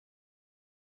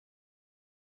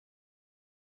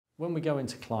When we go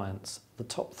into clients, the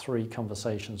top three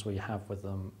conversations we have with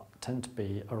them tend to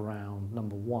be around,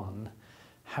 number one,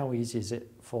 how easy is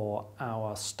it for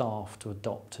our staff to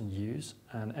adopt and use?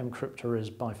 And mkryptor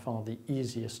is by far the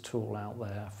easiest tool out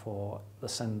there for the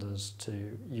senders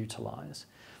to utilize.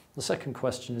 The second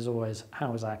question is always,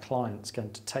 how is our clients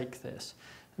going to take this?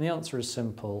 And the answer is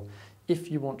simple. If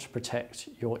you want to protect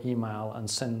your email and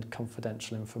send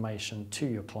confidential information to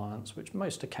your clients, which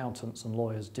most accountants and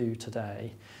lawyers do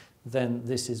today, then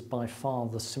this is by far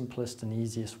the simplest and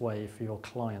easiest way for your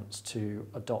clients to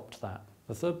adopt that.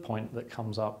 The third point that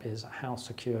comes up is how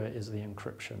secure is the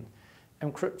encryption.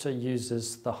 mkryptor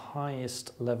uses the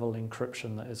highest level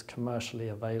encryption that is commercially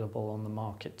available on the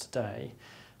market today,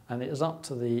 and it is up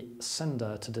to the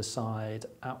sender to decide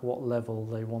at what level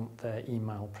they want their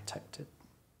email protected.